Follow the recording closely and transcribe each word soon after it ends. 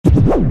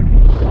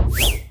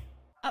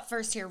Up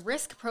first here,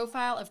 risk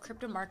profile of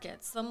crypto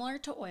markets, similar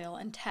to oil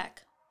and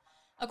tech.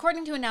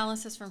 According to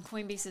analysis from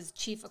Coinbase's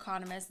chief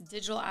economist,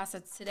 digital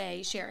assets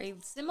today share a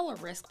similar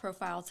risk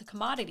profile to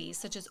commodities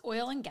such as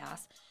oil and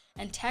gas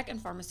and tech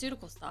and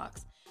pharmaceutical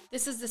stocks.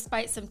 This is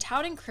despite some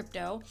touting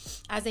crypto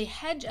as a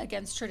hedge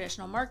against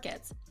traditional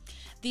markets.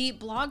 The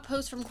blog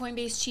post from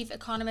Coinbase chief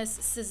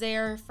economist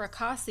Cesare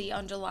Fracassi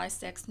on July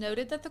 6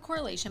 noted that the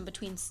correlation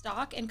between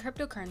stock and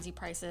cryptocurrency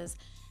prices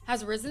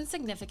has risen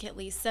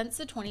significantly since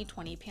the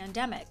 2020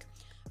 pandemic.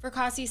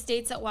 Fracassi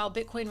states that while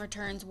Bitcoin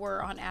returns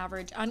were on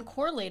average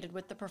uncorrelated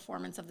with the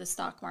performance of the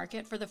stock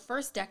market for the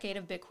first decade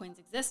of Bitcoin's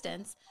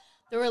existence,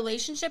 the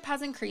relationship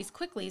has increased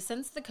quickly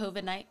since the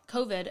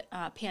COVID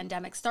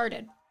pandemic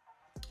started.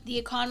 The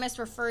economist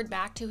referred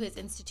back to his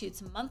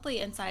institute's monthly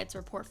insights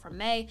report from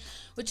May,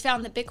 which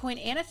found that Bitcoin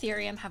and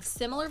Ethereum have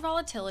similar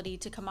volatility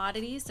to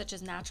commodities such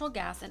as natural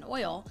gas and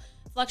oil,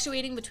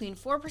 fluctuating between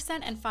 4%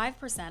 and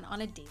 5%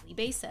 on a daily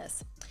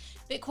basis.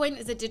 Bitcoin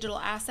is a digital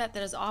asset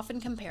that is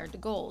often compared to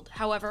gold.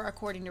 However,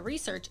 according to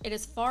research, it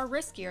is far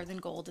riskier than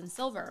gold and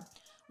silver.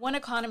 One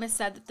economist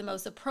said that the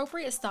most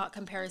appropriate stock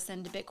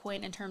comparison to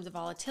Bitcoin in terms of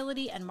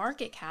volatility and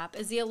market cap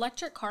is the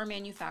electric car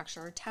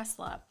manufacturer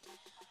Tesla.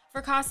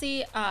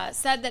 Fracassi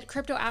said that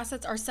crypto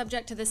assets are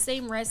subject to the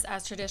same risks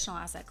as traditional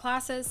asset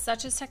classes,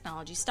 such as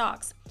technology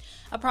stocks.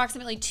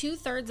 Approximately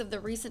 2/3 of the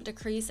recent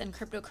decrease in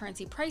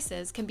cryptocurrency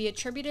prices can be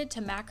attributed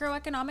to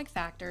macroeconomic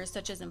factors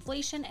such as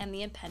inflation and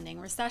the impending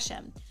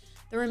recession.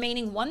 The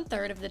remaining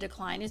 1/3 of the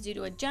decline is due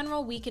to a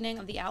general weakening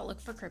of the outlook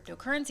for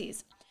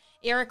cryptocurrencies.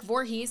 Eric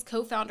Voorhees,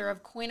 co-founder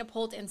of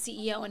Coinapult and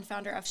CEO and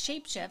founder of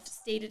Shapeshift,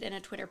 stated in a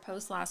Twitter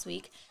post last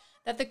week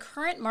that the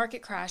current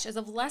market crash is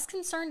of less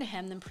concern to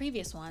him than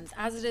previous ones,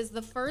 as it is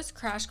the first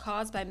crash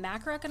caused by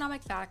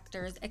macroeconomic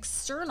factors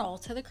external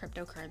to the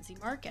cryptocurrency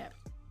market.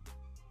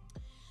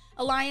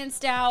 Alliance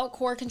DAO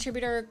core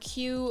contributor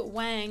Q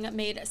Wang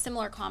made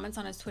similar comments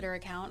on his Twitter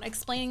account,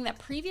 explaining that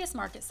previous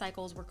market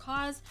cycles were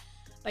caused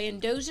by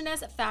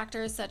endogenous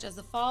factors such as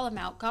the fall of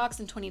Mt. Gox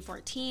in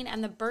 2014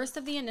 and the burst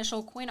of the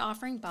initial coin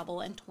offering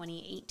bubble in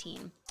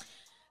 2018.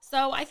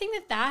 So I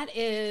think that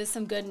is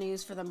some good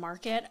news for the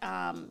market.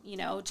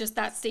 Just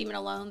that statement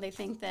alone, they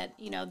think that,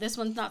 this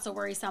one's not so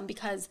worrisome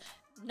because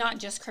not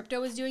just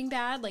crypto is doing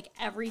bad, like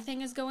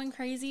everything is going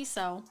crazy.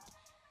 So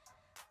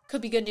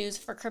could be good news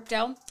for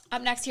crypto.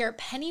 Up next here,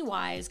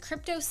 Pennywise,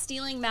 crypto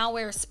stealing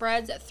malware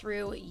spreads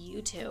through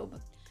YouTube.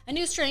 A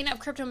new strain of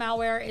crypto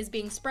malware is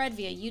being spread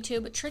via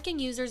YouTube, tricking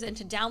users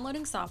into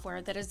downloading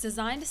software that is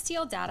designed to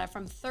steal data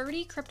from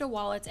 30 crypto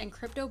wallets and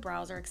crypto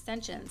browser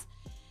extensions.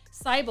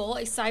 Cyble,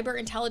 a cyber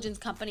intelligence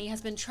company, has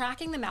been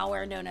tracking the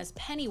malware known as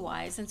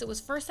Pennywise since it was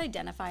first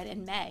identified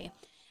in May.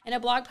 In a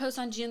blog post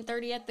on June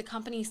 30th, the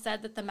company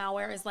said that the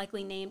malware is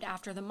likely named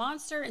after the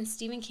monster in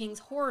Stephen King's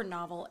horror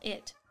novel,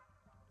 It.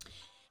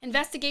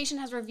 Investigation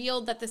has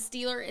revealed that the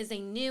stealer is a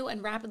new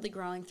and rapidly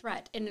growing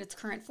threat. In its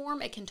current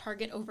form, it can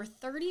target over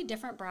 30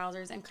 different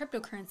browsers and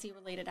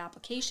cryptocurrency-related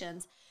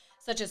applications,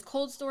 such as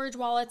cold storage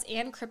wallets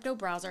and crypto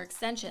browser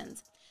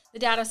extensions. The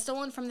data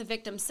stolen from the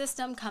victim's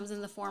system comes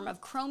in the form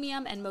of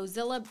Chromium and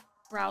Mozilla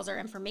browser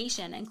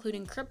information,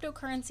 including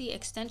cryptocurrency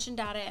extension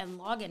data and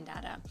login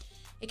data.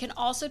 It can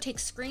also take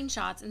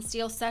screenshots and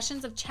steal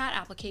sessions of chat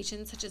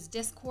applications such as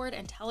Discord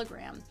and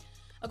Telegram.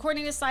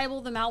 According to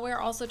Cyble, the malware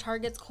also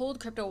targets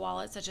cold crypto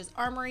wallets such as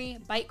Armory,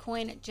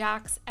 Bytecoin,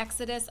 Jax,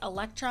 Exodus,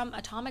 Electrum,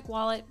 Atomic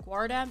Wallet,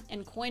 Guarda,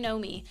 and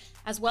Coinomi,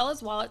 as well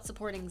as wallets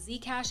supporting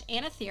Zcash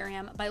and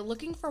Ethereum by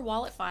looking for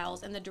wallet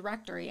files in the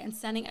directory and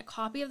sending a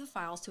copy of the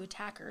files to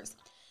attackers.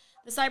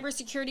 The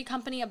cybersecurity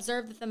company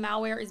observed that the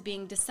malware is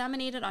being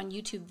disseminated on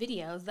YouTube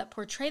videos that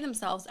portray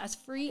themselves as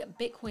free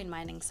Bitcoin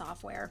mining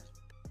software.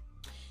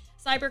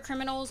 Cyber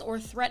criminals or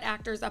threat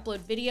actors upload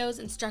videos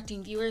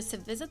instructing viewers to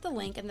visit the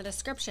link in the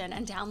description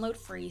and download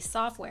free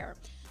software.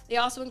 They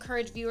also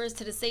encourage viewers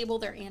to disable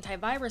their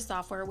antivirus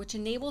software, which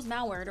enables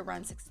malware to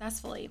run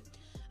successfully.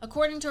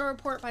 According to a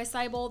report by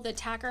Cyble, the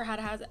attacker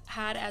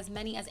had as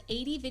many as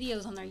 80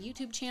 videos on their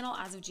YouTube channel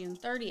as of June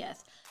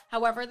 30th.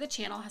 However, the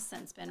channel has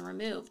since been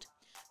removed.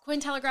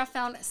 Cointelegraph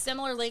found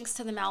similar links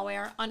to the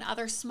malware on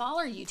other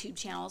smaller YouTube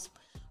channels,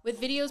 with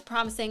videos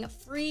promising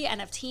free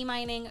NFT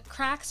mining,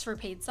 cracks for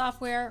paid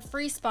software,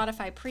 free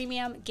Spotify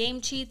Premium, game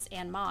cheats,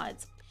 and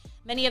mods.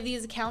 Many of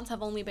these accounts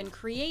have only been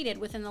created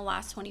within the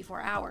last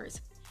 24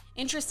 hours.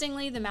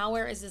 Interestingly, the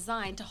malware is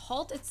designed to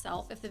halt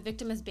itself if the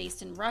victim is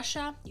based in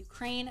Russia,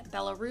 Ukraine,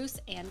 Belarus,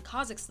 and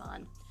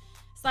Kazakhstan.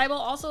 Cyble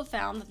also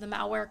found that the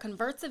malware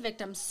converts the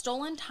victim's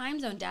stolen time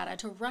zone data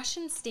to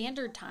Russian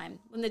Standard Time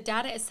when the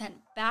data is sent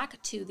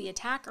back to the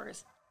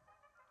attackers.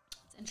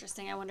 It's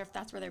interesting. I wonder if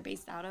that's where they're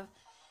based out of.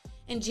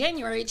 In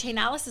January,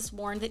 Chainalysis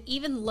warned that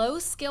even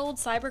low-skilled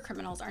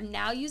cybercriminals are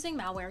now using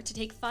malware to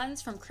take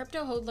funds from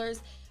crypto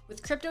hodlers,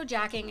 with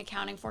cryptojacking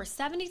accounting for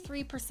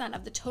 73%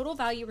 of the total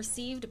value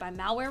received by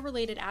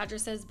malware-related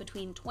addresses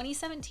between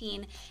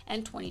 2017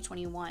 and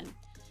 2021.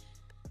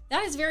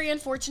 That is very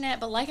unfortunate,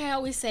 but like I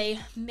always say,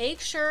 make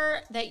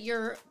sure that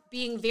you're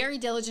being very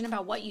diligent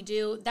about what you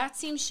do. That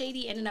seems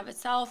shady in and of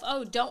itself.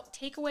 Oh, don't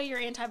take away your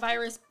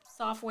antivirus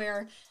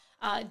software.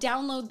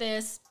 Download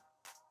this.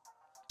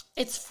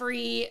 It's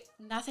free.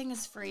 Nothing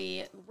is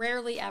free,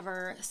 rarely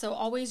ever. So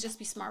always just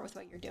be smart with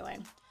what you're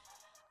doing.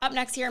 Up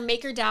next here,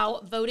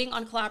 MakerDAO voting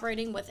on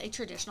collaborating with a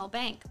traditional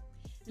bank.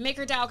 The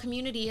MakerDAO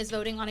community is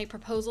voting on a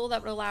proposal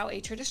that would allow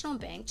a traditional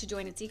bank to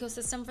join its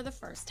ecosystem for the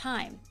first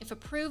time. If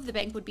approved, the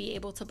bank would be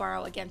able to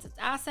borrow against its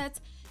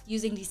assets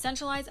using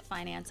decentralized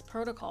finance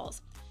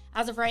protocols.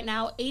 As of right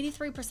now,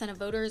 83% of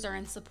voters are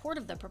in support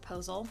of the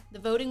proposal. The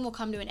voting will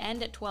come to an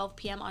end at 12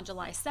 p.m. on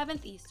July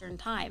 7th Eastern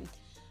Time.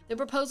 The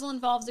proposal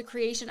involves the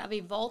creation of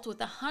a vault with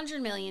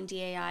 100 million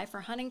DAI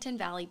for Huntington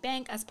Valley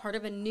Bank as part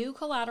of a new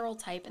collateral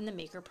type in the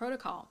Maker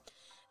Protocol.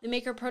 The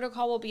Maker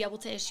Protocol will be able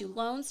to issue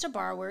loans to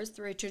borrowers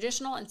through a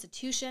traditional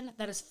institution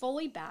that is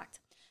fully backed.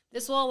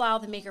 This will allow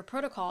the Maker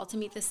Protocol to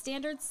meet the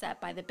standards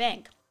set by the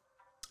bank.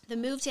 The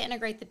move to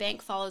integrate the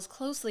bank follows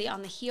closely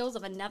on the heels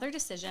of another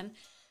decision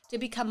to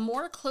become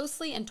more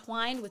closely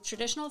entwined with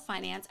traditional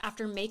finance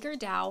after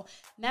MakerDAO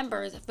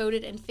members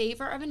voted in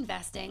favor of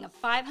investing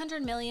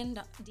 500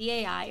 million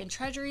DAI in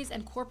treasuries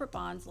and corporate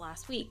bonds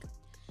last week.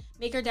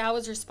 MakerDAO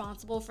is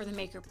responsible for the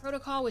Maker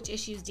Protocol, which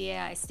issues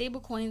DAI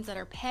stablecoins that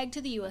are pegged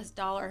to the US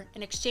dollar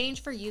in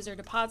exchange for user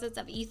deposits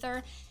of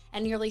Ether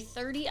and nearly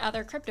 30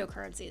 other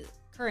cryptocurrencies.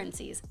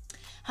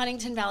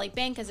 Huntington Valley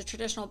Bank is a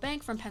traditional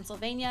bank from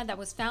Pennsylvania that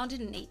was founded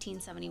in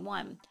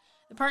 1871.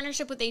 The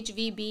partnership with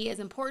HVB is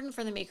important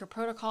for the Maker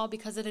Protocol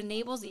because it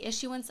enables the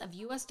issuance of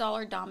US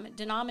dollar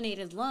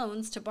denominated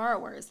loans to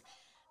borrowers.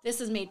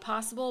 This is made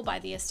possible by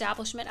the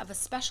establishment of a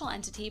special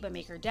entity by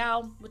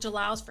MakerDAO, which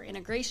allows for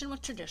integration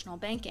with traditional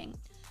banking.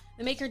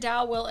 The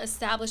MakerDAO will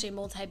establish a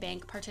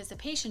multi-bank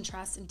participation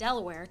trust in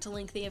Delaware to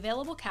link the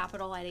available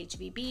capital at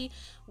HVB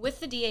with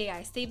the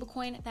DAI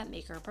stablecoin that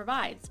Maker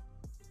provides.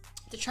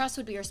 The trust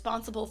would be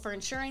responsible for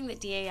ensuring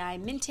that DAI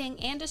minting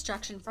and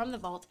destruction from the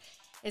vault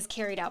is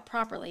carried out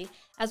properly,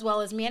 as well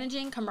as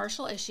managing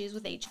commercial issues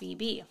with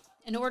HVB.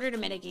 In order to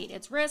mitigate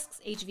its risks,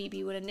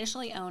 HVB would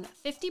initially own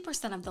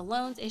 50% of the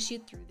loans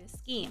issued through this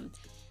scheme.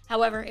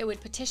 However, it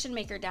would petition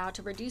MakerDAO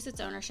to reduce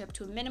its ownership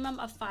to a minimum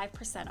of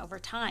 5% over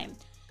time.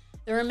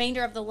 The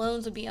remainder of the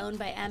loans would be owned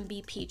by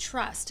MBP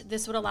Trust.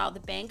 This would allow the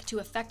bank to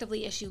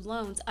effectively issue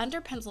loans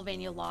under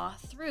Pennsylvania law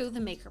through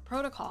the Maker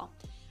Protocol.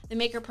 The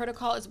Maker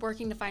Protocol is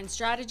working to find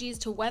strategies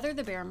to weather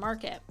the bear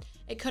market.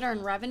 It could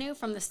earn revenue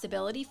from the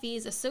stability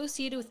fees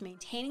associated with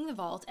maintaining the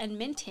vault and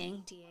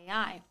minting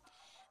DAI.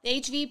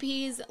 The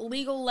HVP's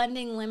legal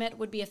lending limit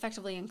would be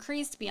effectively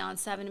increased beyond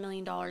 $7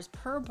 million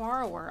per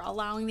borrower,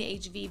 allowing the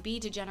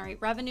HVB to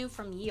generate revenue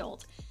from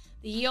yield.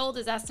 The yield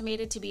is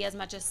estimated to be as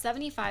much as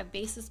 75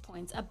 basis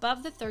points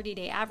above the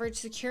 30-day average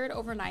secured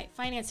overnight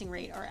financing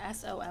rate, or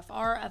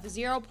SOFR, of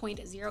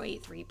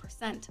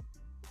 0.083%.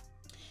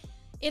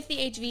 If the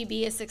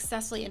HVB is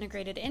successfully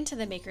integrated into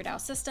the MakerDAO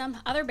system,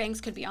 other banks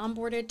could be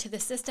onboarded to the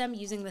system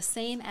using the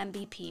same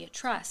MBP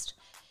trust.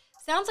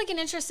 Sounds like an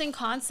interesting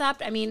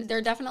concept. I mean,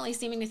 they're definitely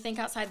seeming to think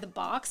outside the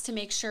box to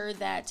make sure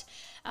that,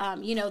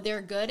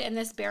 they're good in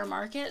this bear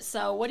market.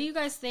 So what do you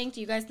guys think?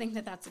 Do you guys think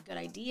that that's a good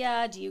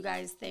idea? Do you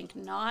guys think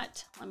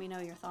not? Let me know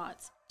your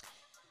thoughts.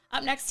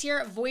 Up next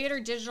here, Voyager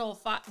Digital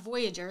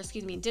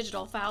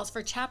files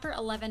for Chapter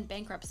 11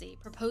 bankruptcy,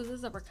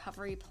 proposes a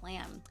recovery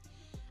plan.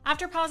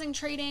 After pausing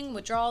trading,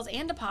 withdrawals,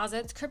 and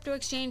deposits, crypto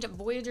exchange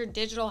Voyager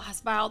Digital has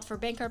filed for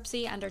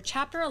bankruptcy under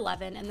Chapter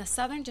 11 in the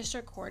Southern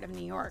District Court of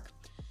New York.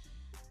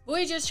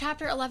 Voyager's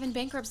Chapter 11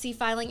 bankruptcy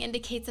filing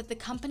indicates that the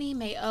company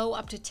may owe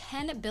up to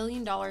 $10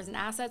 billion in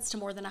assets to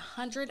more than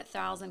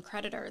 100,000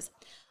 creditors.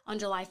 On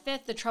July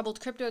 5th, the troubled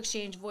crypto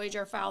exchange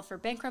Voyager filed for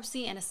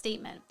bankruptcy in a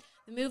statement.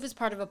 The move is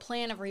part of a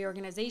plan of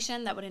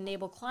reorganization that would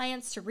enable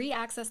clients to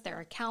re-access their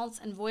accounts,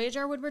 and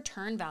Voyager would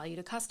return value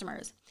to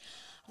customers.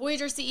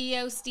 Voyager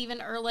CEO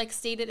Stephen Ehrlich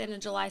stated in a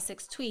July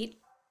 6 tweet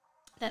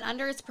that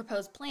under its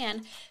proposed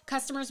plan,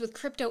 customers with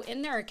crypto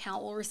in their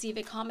account will receive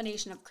a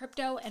combination of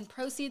crypto and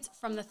proceeds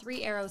from the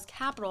Three Arrows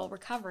Capital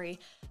recovery,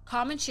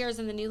 common shares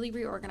in the newly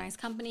reorganized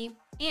company,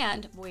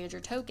 and Voyager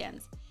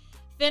tokens.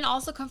 Finn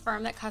also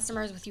confirmed that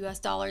customers with US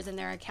dollars in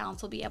their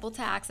accounts will be able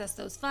to access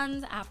those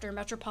funds after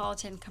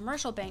Metropolitan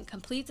Commercial Bank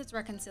completes its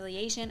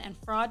reconciliation and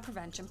fraud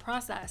prevention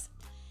process.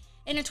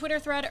 In a Twitter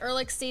thread,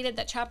 Ehrlich stated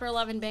that Chapter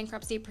 11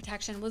 bankruptcy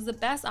protection was the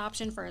best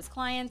option for his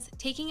clients,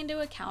 taking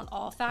into account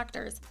all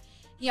factors.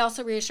 He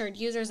also reassured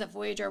users that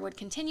Voyager would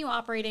continue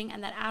operating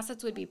and that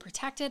assets would be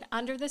protected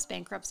under this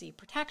bankruptcy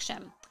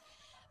protection.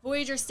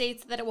 Voyager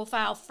states that it will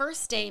file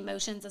first stay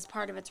motions as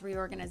part of its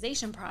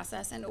reorganization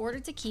process in order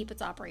to keep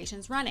its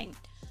operations running.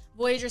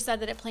 Voyager said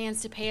that it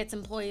plans to pay its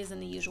employees in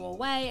the usual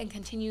way and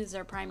continues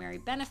their primary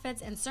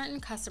benefits and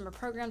certain customer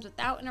programs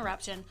without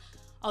interruption,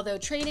 although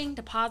trading,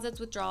 deposits,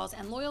 withdrawals,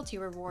 and loyalty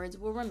rewards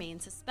will remain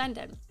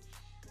suspended.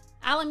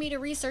 Alameda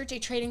Research, a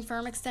trading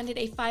firm, extended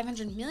a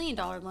 $500 million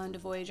loan to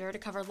Voyager to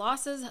cover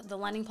losses the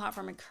lending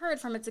platform incurred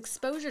from its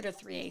exposure to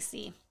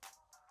 3AC.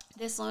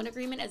 This loan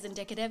agreement is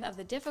indicative of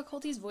the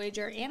difficulties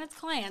Voyager and its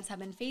clients have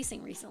been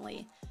facing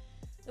recently.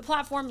 The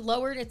platform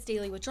lowered its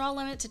daily withdrawal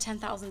limit to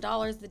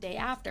 $10,000 the day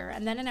after,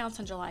 and then announced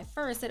on July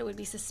 1st that it would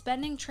be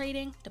suspending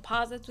trading,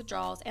 deposits,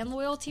 withdrawals, and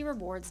loyalty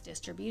rewards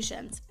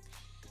distributions.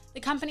 The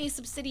company's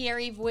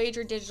subsidiary,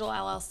 Voyager Digital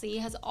LLC,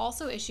 has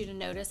also issued a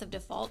notice of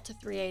default to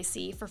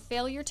 3AC for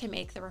failure to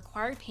make the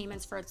required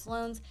payments for its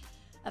loans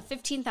of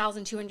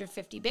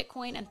 15,250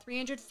 Bitcoin and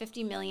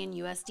 350 million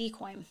USD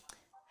coin.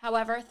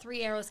 However,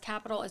 Three Arrows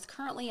Capital is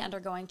currently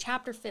undergoing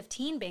Chapter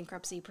 15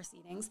 bankruptcy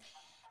proceedings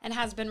and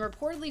has been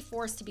reportedly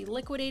forced to be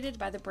liquidated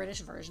by the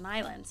British Virgin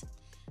Islands.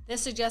 This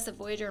suggests that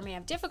Voyager may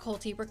have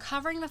difficulty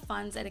recovering the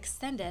funds it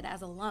extended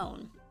as a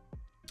loan.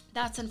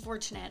 That's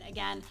unfortunate.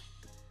 Again,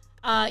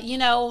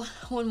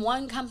 when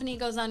one company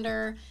goes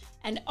under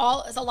and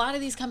a lot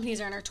of these companies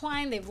are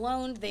intertwined, they've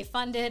loaned, they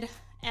funded,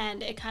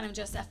 and it kind of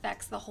just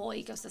affects the whole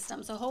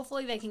ecosystem. So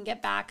hopefully they can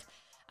get back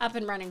up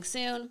and running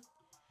soon.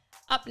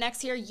 Up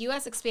next here,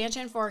 U.S.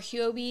 expansion for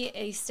Huobi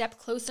a step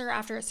closer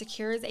after it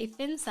secures a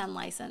FinCEN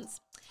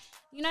license.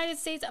 The United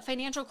States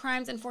Financial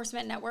Crimes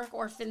Enforcement Network,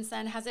 or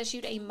FinCEN, has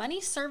issued a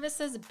money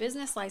services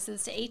business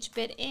license to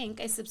HBit Inc.,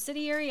 a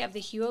subsidiary of the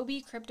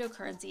Huobi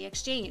cryptocurrency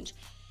exchange.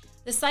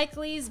 The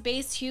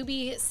Cycles-based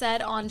Huobi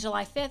said on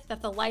July 5th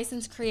that the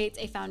license creates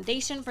a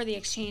foundation for the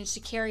exchange to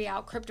carry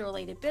out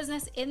crypto-related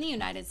business in the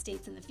United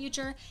States in the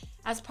future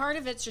as part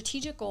of its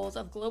strategic goals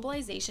of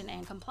globalization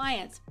and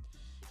compliance.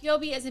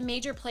 Huobi is a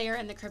major player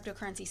in the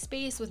cryptocurrency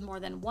space with more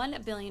than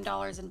 $1 billion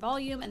in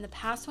volume in the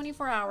past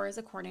 24 hours,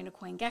 according to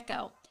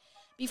CoinGecko.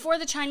 Before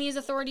the Chinese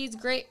authorities'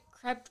 great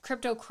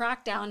crypto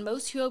crackdown,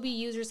 most Huobi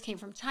users came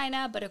from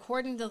China, but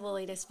according to the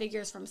latest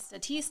figures from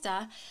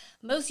Statista,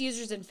 most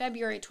users in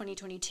February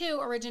 2022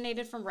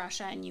 originated from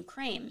Russia and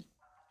Ukraine.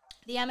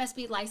 The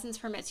MSB license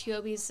permits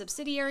Huobi's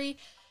subsidiary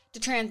to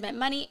transmit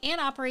money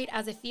and operate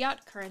as a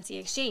fiat currency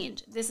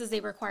exchange. This is a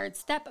required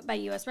step by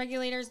U.S.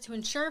 regulators to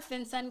ensure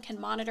FinCEN can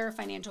monitor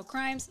financial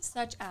crimes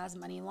such as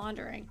money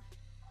laundering.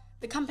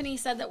 The company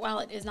said that while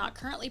it is not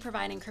currently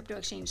providing crypto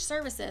exchange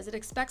services, it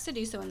expects to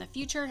do so in the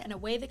future in a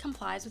way that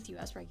complies with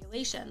U.S.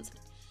 regulations.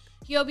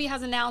 Huobi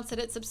has announced that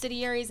its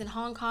subsidiaries in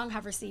Hong Kong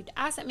have received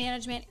asset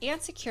management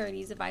and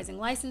securities advising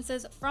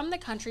licenses from the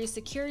country's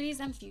Securities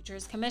and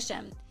Futures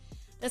Commission.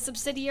 The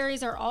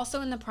subsidiaries are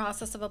also in the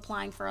process of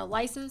applying for a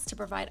license to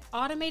provide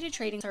automated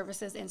trading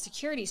services in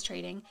securities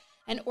trading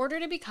in order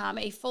to become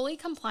a fully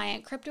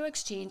compliant crypto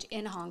exchange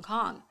in Hong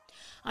Kong.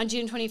 On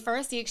June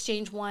 21st, the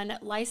exchange won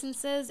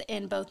licenses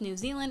in both New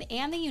Zealand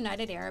and the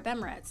United Arab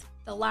Emirates.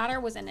 The latter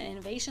was an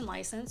innovation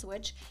license,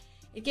 which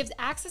it gives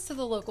access to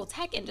the local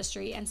tech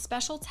industry and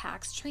special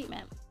tax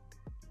treatment.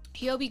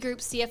 Huobi Group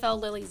CFO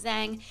Lily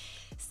Zhang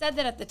said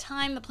that at the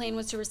time, the plan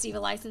was to receive a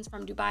license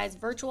from Dubai's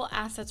Virtual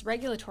Assets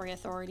Regulatory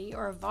Authority,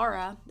 or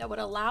VARA, that would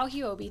allow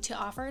Huobi to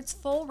offer its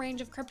full range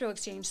of crypto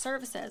exchange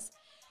services.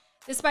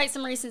 Despite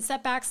some recent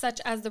setbacks,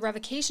 such as the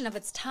revocation of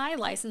its Thai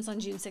license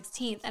on June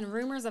 16th and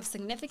rumors of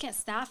significant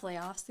staff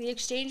layoffs, the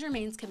exchange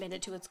remains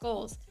committed to its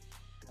goals.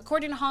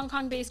 According to Hong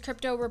Kong-based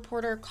crypto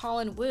reporter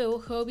Colin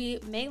Wu,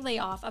 Huobi may lay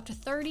off up to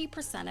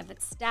 30% of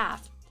its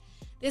staff.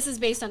 This is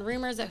based on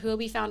rumors that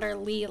Huobi founder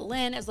Li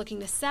Lin is looking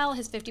to sell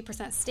his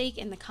 50% stake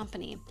in the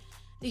company.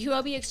 The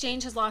Huobi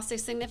exchange has lost a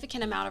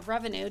significant amount of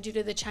revenue due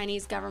to the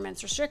Chinese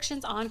government's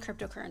restrictions on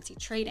cryptocurrency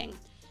trading.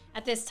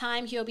 At this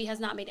time, Huobi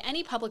has not made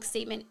any public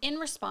statement in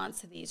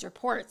response to these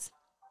reports.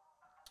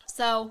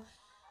 So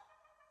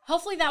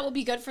hopefully that will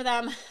be good for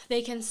them.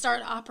 They can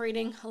start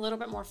operating a little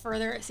bit more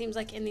further, it seems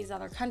like, in these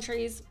other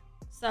countries.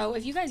 So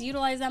if you guys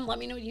utilize them, let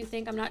me know what you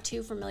think. I'm not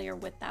too familiar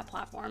with that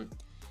platform.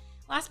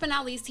 Last but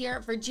not least here,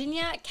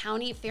 Virginia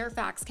County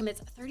Fairfax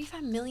commits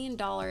 $35 million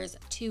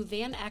to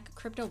Van Eck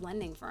crypto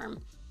lending firm.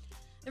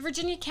 The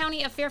Virginia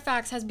County of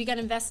Fairfax has begun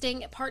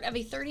investing part of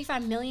a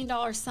 $35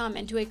 million sum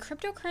into a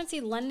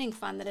cryptocurrency lending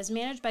fund that is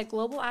managed by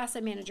global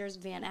asset managers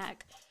Van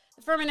Eck.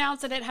 The firm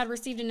announced that it had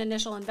received an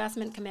initial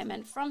investment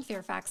commitment from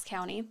Fairfax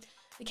County.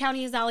 The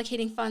county is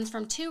allocating funds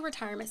from 2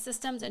 retirement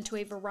systems into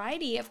a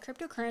variety of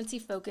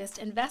cryptocurrency-focused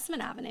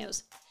investment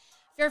avenues.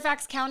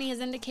 Fairfax County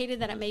has indicated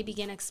that it may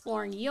begin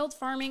exploring yield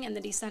farming in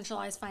the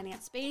decentralized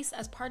finance space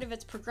as part of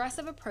its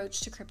progressive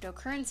approach to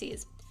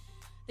cryptocurrencies.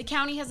 The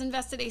county has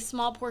invested a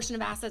small portion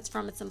of assets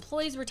from its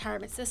employees'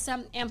 retirement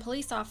system and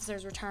police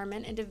officers'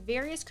 retirement into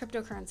various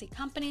cryptocurrency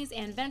companies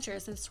and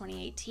ventures since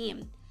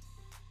 2018.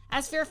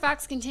 As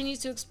Fairfax continues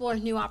to explore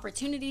new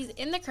opportunities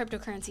in the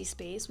cryptocurrency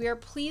space, we are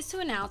pleased to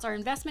announce our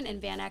investment in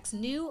Van Eck's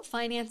new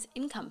Finance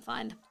Income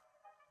Fund.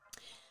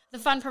 The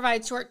fund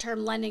provides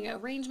short-term lending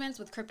arrangements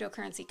with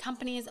cryptocurrency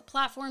companies,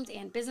 platforms,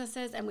 and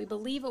businesses, and we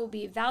believe it will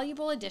be a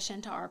valuable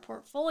addition to our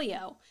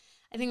portfolio.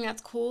 I think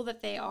that's cool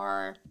that they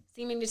are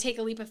seeming to take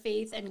a leap of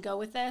faith and go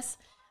with this.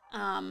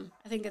 I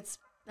think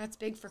that's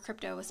big for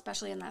crypto,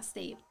 especially in that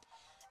state.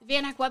 The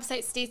Van Eck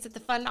website states that the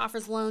fund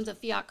offers loans of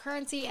fiat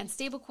currency and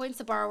stablecoins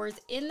to borrowers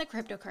in the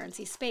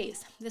cryptocurrency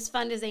space. This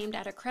fund is aimed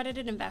at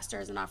accredited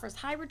investors and offers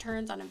high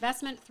returns on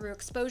investment through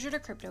exposure to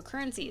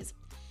cryptocurrencies.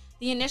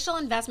 The initial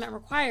investment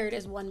required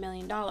is $1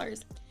 million.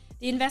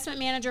 The investment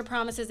manager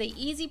promises an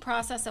easy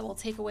process that will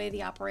take away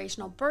the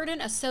operational burden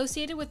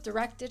associated with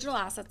direct digital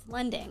assets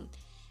lending.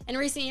 In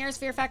recent years,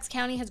 Fairfax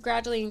County has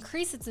gradually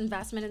increased its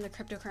investment in the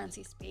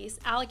cryptocurrency space,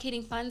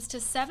 allocating funds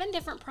to 7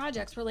 different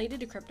projects related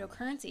to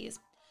cryptocurrencies.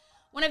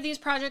 One of these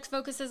projects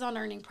focuses on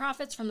earning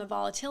profits from the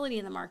volatility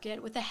in the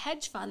market with a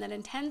hedge fund that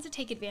intends to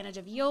take advantage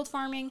of yield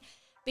farming,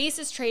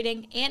 basis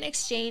trading, and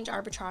exchange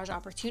arbitrage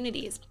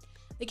opportunities.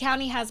 The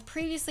county has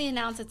previously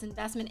announced its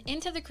investment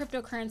into the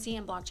cryptocurrency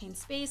and blockchain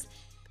space.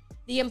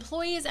 The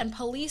employees and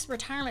police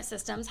retirement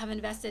systems have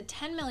invested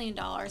 $10 million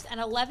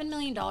and $11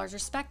 million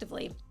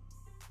respectively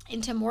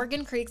into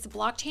Morgan Creek's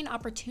Blockchain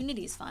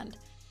Opportunities Fund.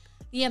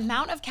 The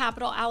amount of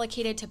capital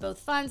allocated to both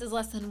funds is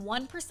less than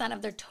 1%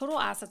 of their total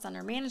assets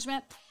under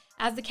management,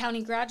 as the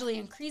county gradually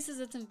increases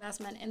its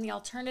investment in the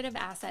alternative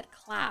asset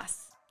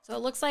class. So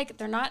it looks like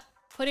they're not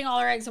putting all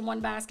their eggs in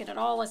one basket at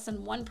all, less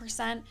than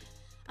 1%.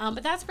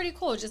 But that's pretty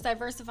cool, just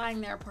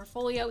diversifying their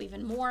portfolio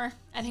even more.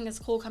 I think it's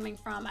cool coming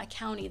from a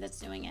county that's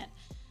doing it.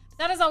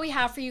 That is all we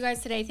have for you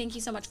guys today. Thank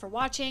you so much for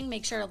watching.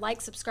 Make sure to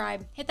like,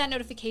 subscribe, hit that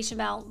notification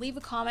bell, leave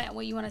a comment on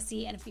what you want to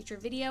see in a future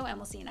video, and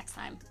we'll see you next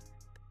time.